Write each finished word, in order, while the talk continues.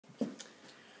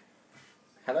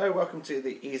Hello, welcome to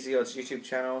the Easy Odds YouTube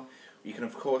channel. You can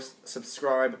of course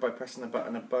subscribe by pressing the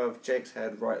button above Jake's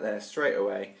head right there straight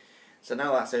away. So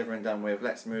now that's over and done with,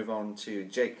 let's move on to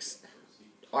Jake's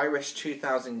Irish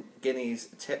 2000 Guineas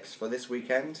tips for this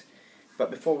weekend.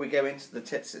 But before we go into the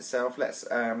tips itself, let's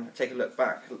take a look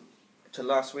back to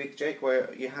last week, Jake,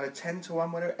 where you had a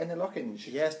 10-to-1 winner in the Lockinge.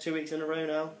 Yes, 2 weeks in a row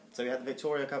now. So we had the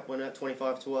Victoria Cup winner at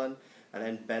 25-1, and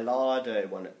then Bellardo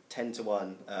won at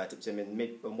 10-1. Tipped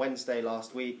him on Wednesday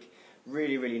last week.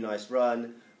 Really nice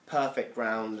run. Perfect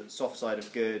ground, soft side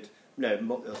of good. No, it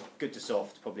was good to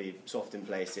soft, probably soft in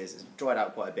places. It's dried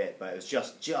out quite a bit, but it was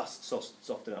just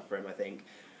soft enough for him, I think.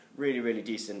 Really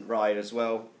decent ride as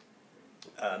well.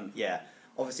 Yeah,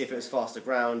 obviously if it was faster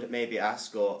ground, maybe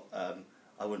Ascot,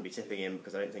 I wouldn't be tipping him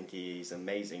because I don't think he's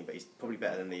amazing, but he's probably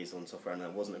better than these on soft ground,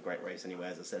 and it wasn't a great race anyway,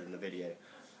 as I said in the video.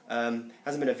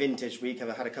 Hasn't been a vintage week.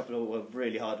 I've had a couple of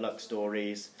really hard luck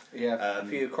stories. Yeah, a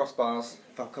few crossbars.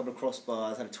 A couple of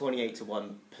crossbars. Had a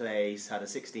 28-1 place, had a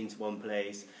 16-1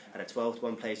 place, had a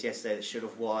 12-1 place yesterday that should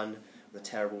have won. It was a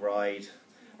terrible ride.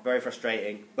 Very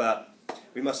frustrating, but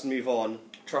we must move on.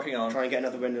 Trucking on. Try and get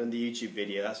another winner in the YouTube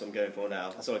video. That's what I'm going for now.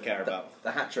 That's all I care about.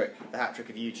 The hat trick. The hat trick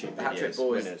of YouTube the hat trick,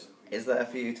 boys, is there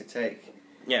for you to take.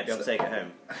 Yeah, be able to take it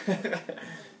home.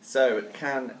 So,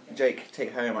 can Jake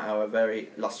take home our very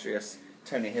illustrious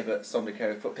Tony Hibbert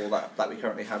Sondico football that we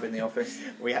currently have in the office?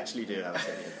 We actually do have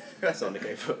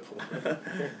Sondico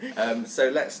football. So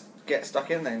let's get stuck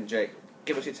in then, Jake.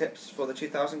 Give us your tips for the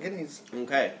 2000 Guineas.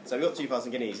 Okay, so we've got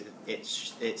 2000 Guineas.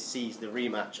 It sees the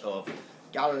rematch of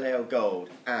Galileo Gold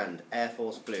and Air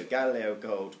Force Blue. Galileo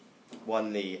Gold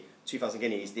won the 2000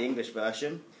 Guineas, the English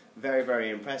version. Very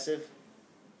impressive.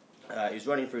 He was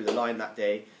running through the line that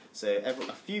day, so a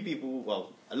few people,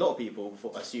 well, a lot of people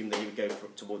assumed that he would go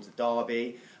towards the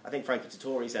Derby. I think Frankie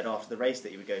Dettori said after the race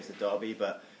that he would go to the Derby,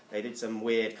 but they did some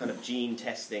weird kind of gene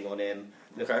testing on him,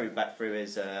 looked back through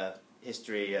his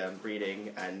history,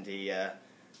 breeding, and he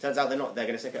turns out they're going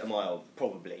to stick at a mile,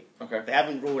 probably. Okay. They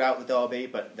haven't ruled out the Derby,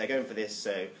 but they're going for this,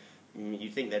 so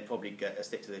you'd think they'd probably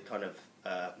stick to the kind of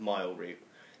mile route.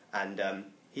 And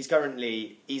he's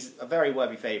a very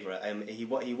worthy favourite. He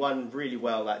won really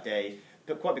well that day.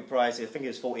 Got quite a big price. I think it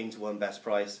was 14-1 best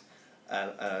price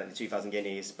in the 2000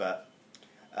 Guineas, but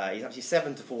he's actually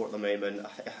 7-4 at the moment.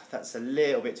 That's a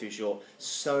little bit too short.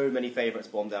 So many favourites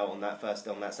bombed out on that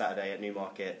Saturday at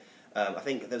Newmarket. I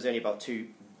think there was only about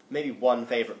maybe one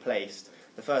favourite placed.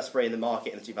 The first three in the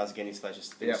market in the 2000 Guineas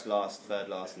just finished last, third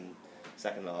last, and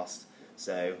second last.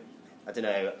 So I don't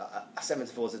know.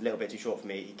 7-4 is a little bit too short for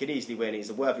me. He could easily win.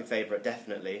 He's a worthy favourite,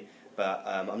 definitely, but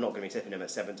I'm not going to be tipping him at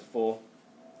 7-4.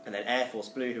 And then Air Force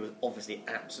Blue, who was obviously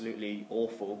absolutely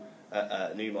awful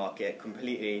at Newmarket,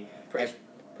 completely pretty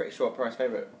short price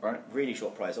favourite, right? Really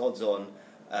short price, odds on.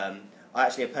 I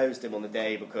actually opposed him on the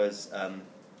day because of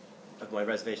my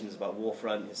reservations about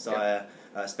Warfront, his sire,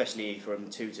 especially from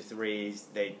 2 to 3.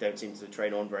 They don't seem to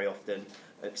train on very often.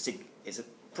 It's a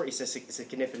pretty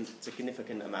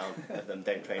significant amount of them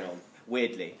don't train on,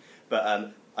 weirdly.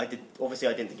 But I didn't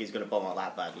think he was going to bomb out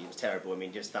that badly. He was terrible. I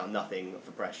mean, just found nothing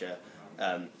for pressure.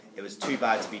 It was too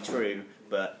bad to be true,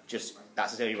 but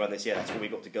that's his only run this year. That's all we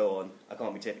got to go on. I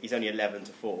can't be tipped. He's only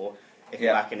 11-4. If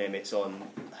you're backing him, it's on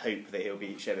hope that he'll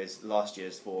show his last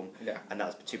year's form, and that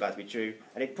was too bad to be true.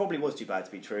 And it probably was too bad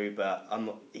to be true, but I'm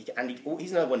not.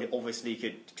 He's another one who obviously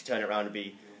could turn it around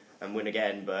and win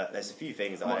again. But there's a few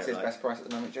things that What's his best price at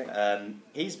the moment, Jake?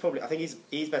 I think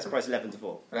he's best price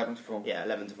 11-4. 11-4. Yeah,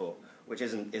 11-4, which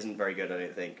isn't very good, I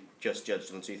don't think. Just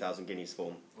judged on 2000 Guineas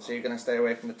form. So you're going to stay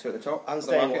away from the two at the top? I'm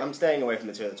staying away from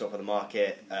the two at the top of the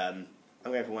market. I'm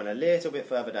going for one a little bit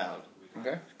further down.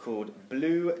 Okay. Called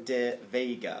Blue de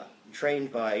Vega,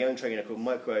 trained by a young trainer called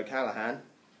Michael O'Callaghan.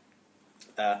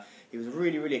 He was a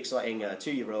really exciting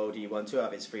 2-year-old. He won 2 out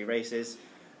of his 3 races.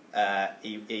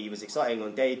 He was exciting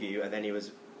on debut, and then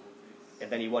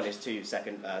he won his 2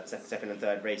 second and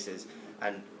third races,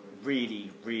 and really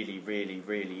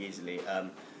easily. I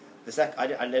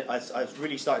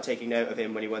really started taking note of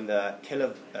him when he won the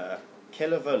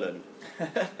Killervullen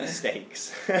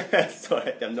Stakes.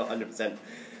 Sorry, I'm not 100%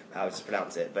 how to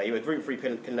pronounce it, but he was Group 3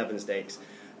 Killervullen Stakes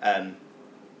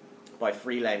by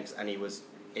 3 lengths, and it was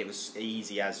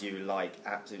easy as you like,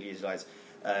 absolutely easy as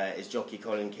his jockey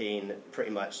Colin Keane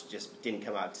pretty much just didn't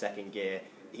come out of second gear.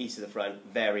 He's to the front,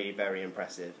 very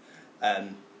impressive.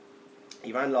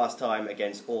 He ran last time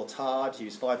against Ortard, he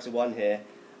was 5-1 here.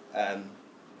 And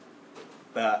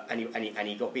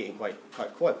he got beaten quite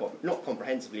not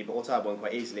comprehensively, but Ortard won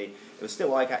quite easily. It was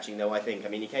still eye-catching though, I think. I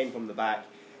mean, he came from the back.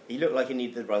 He looked like he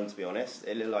needed the run, to be honest.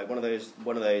 It looked like one of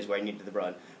those where he needed the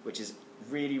run, which is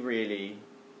really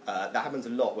That happens a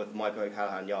lot with Michael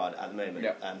O'Callaghan Yard at the moment.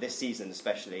 Yep. This season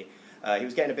especially. He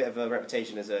was getting a bit of a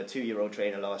reputation as a 2-year-old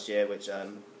trainer last year, which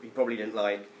he probably didn't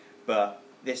like. But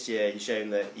this year he's shown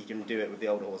that he can do it with the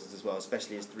older horses as well,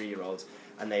 especially his 3-year-olds.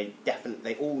 And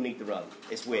they all need the run.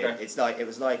 It's weird. Okay. It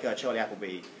was like Charlie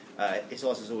Appleby. His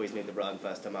horses always need the run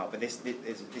first time out, but this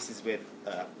is with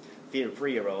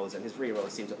 3-year-olds, and his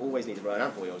 3-year-olds seem to always need the run,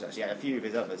 and 4-year-olds actually, and a few of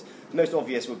his others. The most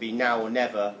obvious would be Now or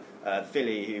Never,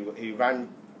 filly who ran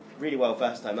really well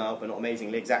first time out, but not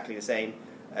amazingly, exactly the same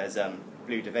as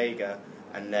Blue de Vega,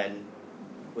 and then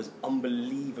was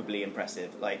unbelievably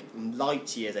impressive, like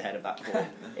light years ahead of that form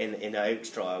in the Oaks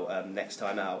trial next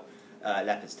time out,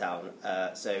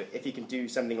 Leopardstown. So if he can do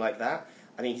something like that,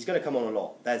 I mean, he's going to come on a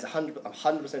lot. I'm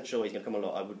 100% sure he's going to come on a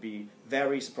lot. I would be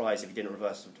very surprised if he didn't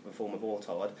reverse the form of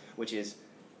Ortard, which is,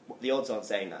 the odds aren't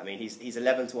saying that. I mean, he's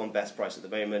 11 to 1 best price at the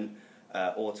moment.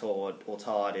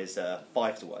 Ortard is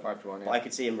 5 to 1. 5 to 1, yeah. But I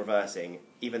could see him reversing,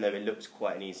 even though it looks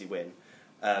quite an easy win.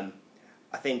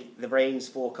 I think the rains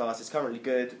forecast is currently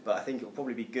good, but I think it will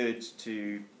probably be good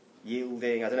to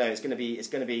yielding. I don't know. It's going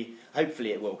to be.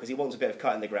 Hopefully, it will, because he wants a bit of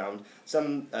cut in the ground.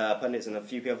 Some pundits and a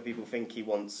few other people think he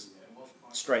wants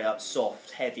straight up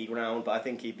soft, heavy ground, but I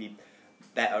think he'd be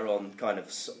better on kind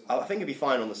of. I think he'd be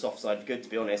fine on the soft side. Good, to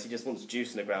be honest. He just wants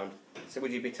juice in the ground. So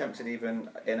would you be tempted even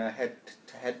in a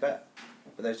head-to-head bet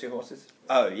for those 2 horses?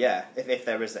 Oh yeah, if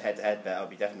there is a head-to-head bet, I'll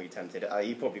be definitely tempted.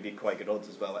 He'd probably be quite good odds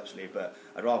as well, actually. But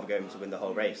I'd rather go him to win the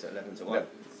whole race at 11 to 1.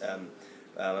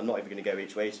 I'm not even going to go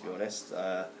each way, to be honest.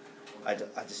 I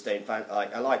just don't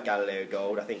I like Galileo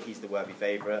Gold. I think he's the worthy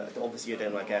favourite. Obviously, I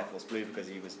don't like Air Force Blue because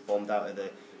he was bombed out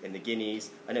in the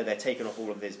Guineas. I know they're taking off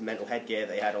all of his mental headgear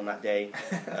that he had on that day,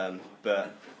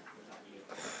 but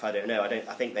I don't know. I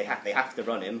think they have to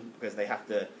run him because they have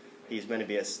to. He's going to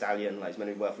be a stallion. Like, he's going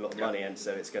to be worth a lot of money, and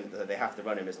so they have to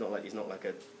run him. It's not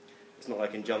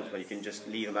like in jumps where you can just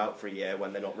leave them out for a year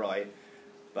when they're not right.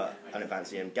 But I don't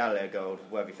fancy him. Galileo Gold,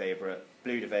 worthy favourite.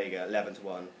 Blue de Vega, 11 to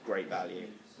 1, great value.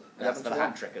 And that's for the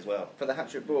hat trick as well. For the hat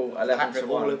trick ball, 11 to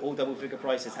 1. All double figure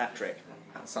prices hat trick.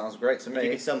 That sounds great to me. If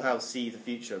you could somehow see the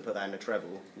future and put that in a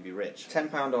treble, you'd be rich.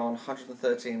 £10 on,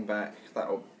 113 back. That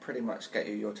will pretty much get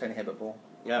you your Tony Hibbert ball.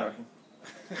 Yeah. I reckon.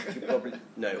 Probably,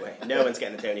 no way. No one's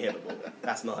getting the Tony Hibbert ball.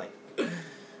 That's mine.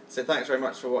 So thanks very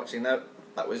much for watching. That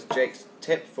was Jake's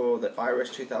tip for the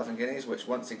Irish 2000 Guineas, which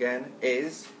once again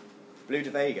is Blue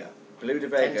de Vega. Blue de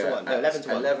Vega. 10 to 1. No, 11 to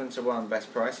 1. 11 to 1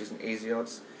 best price using Easy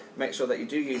Odds. Make sure that you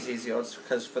do use Easy Odds,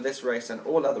 because for this race and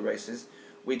all other races,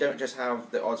 we don't just have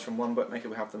the odds from one bookmaker,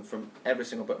 we have them from every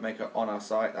single bookmaker on our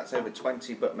site. That's over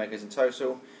 20 bookmakers in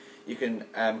total. You can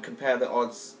compare the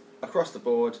odds across the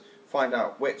board, find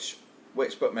out which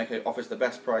bookmaker offers the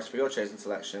best price for your chosen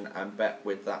selection, and bet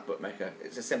with that bookmaker.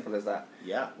 It's as simple as that.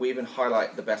 Yeah. We even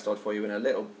highlight the best odd for you in a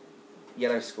little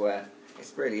yellow square.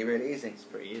 It's really, really easy. It's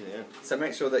pretty easy, yeah. So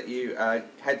make sure that you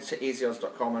head to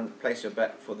easyodds.com and place your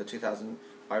bet for the 2000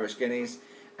 Irish Guineas.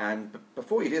 And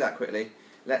before you do that quickly,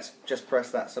 let's just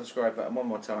press that subscribe button one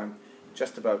more time,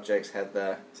 just above Jake's head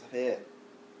there. It's up here.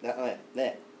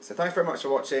 There. So thanks very much for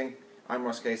watching. I'm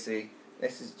Ross Casey.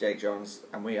 This is Jake Johns,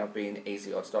 and we have been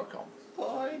easyodds.com.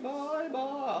 Bye, bye,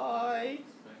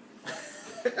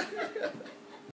 bye.